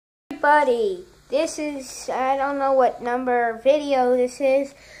everybody. This is, I don't know what number video this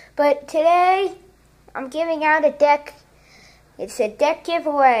is, but today I'm giving out a deck. It's a deck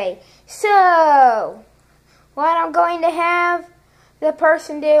giveaway. So, what I'm going to have the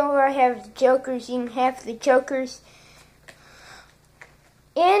person do, or I have the jokers, you can have the jokers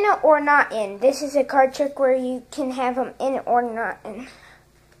in or not in. This is a card trick where you can have them in or not in.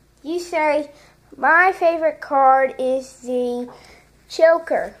 You say, my favorite card is the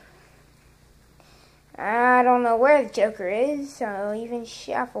Joker. I don't know where the Joker is, so I'll even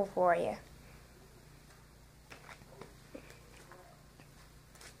shuffle for you.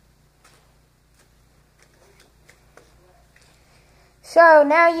 So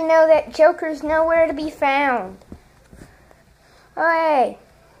now you know that Joker's nowhere to be found. Okay.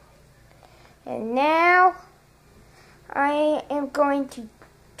 And now I am going to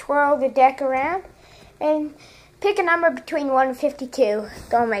twirl the deck around and pick a number between 1 and 52.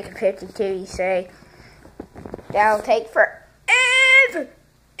 Don't make it 52, you say. That'll take forever.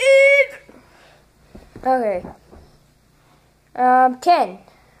 Okay. 10.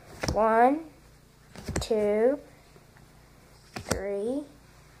 1, 2, 3,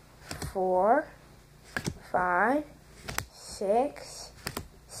 4, 5, 6,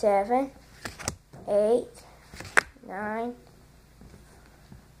 7, 8, 9,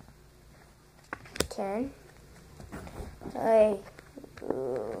 10. Hey,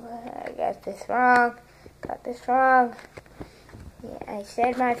 I got this wrong. Yeah, I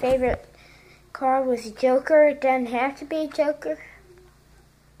said my favorite card was a Joker. It doesn't have to be a Joker,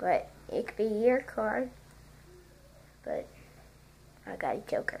 but it could be your card. But I got a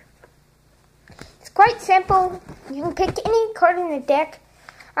Joker. It's quite simple. You can pick any card in the deck.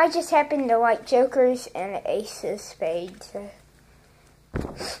 I just happen to like Jokers and the Ace of Spades.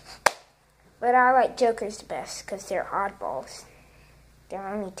 But I like Jokers the best because they're oddballs. There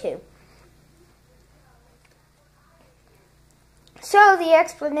are only 2. So the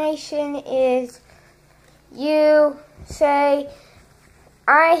explanation is you say,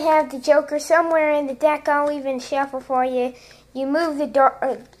 I have the Joker somewhere in the deck. I'll even shuffle for you. You move the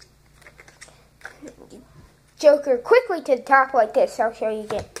Joker quickly to the top like this. I'll show you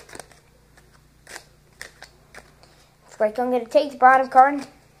again. It's like I'm going to take the bottom card,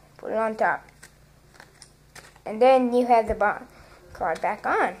 put it on top. And then you have the bottom card back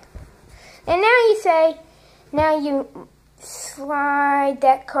on. And now you say, now you slide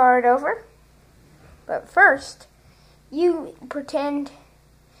that card over. But first, you pretend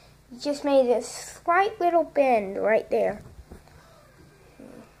you just made a slight little bend right there.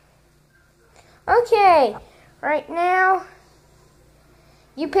 Okay, right now,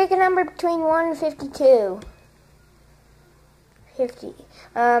 you pick a number between 1 and 52.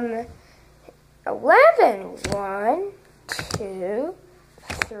 11. 1, 2,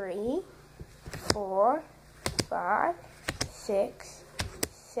 3, 4, 5, 6,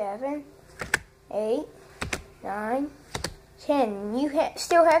 7, 8, 9, 10. You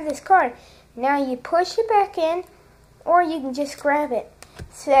still have this card. Now you push it back in, or you can just grab it.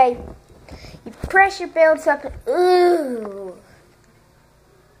 Say, you pressure builds up. Ooh,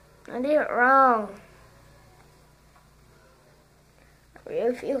 I did it wrong. I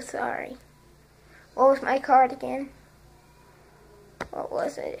really feel sorry. What was my card again? What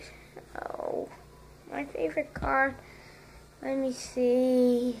was it? Oh, my favorite card. Let me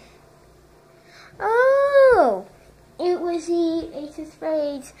see. Oh, it was the Ace of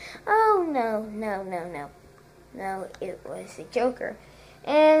Spades. Oh, no. No, it was the Joker.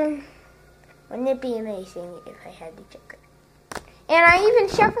 And wouldn't it be amazing if I had the Joker? And I even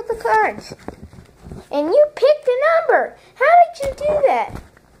shuffled the cards. And you picked the number. How did you do that?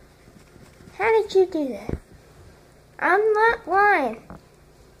 I'm not lying.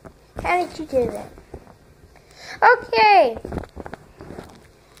 How did you do that? Okay.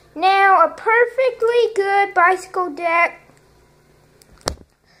 Now, a perfectly good bicycle deck.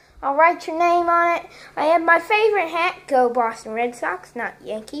 I'll write your name on it. I have my favorite hat. Go Boston Red Sox, not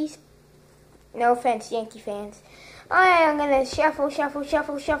Yankees. No offense, Yankee fans. Alright, I'm going to shuffle.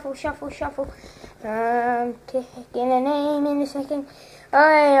 I'm taking a name in a second.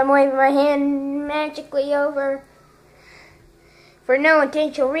 Alright, I'm waving my hand magically over. For no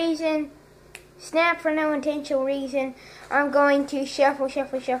intentional reason. Snap for no intentional reason. I'm going to shuffle.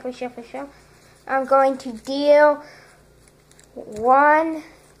 I'm going to deal 1,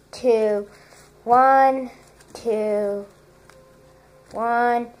 2, 1, 2,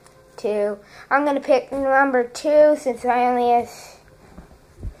 1, 2. I'm going to pick number 2 since I only have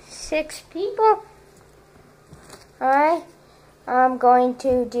 6 people. Alright. I'm going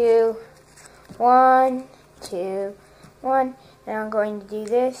to do 1, 2, 1. And I'm going to do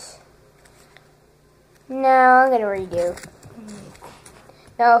this. No, I'm gonna redo.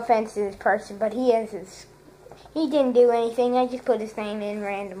 No offense to this person, but he didn't do anything. I just put his name in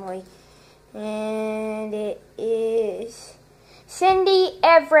randomly. And it is Cindy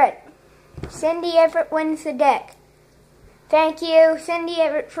Everett. Cindy Everett wins the deck. Thank you, Cindy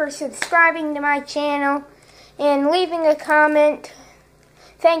Everett, for subscribing to my channel and leaving a comment.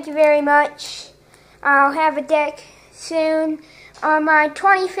 Thank you very much. I'll have a deck soon on my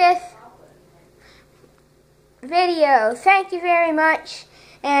 25th video. Thank you very much,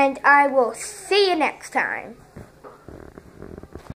 and I will see you next time.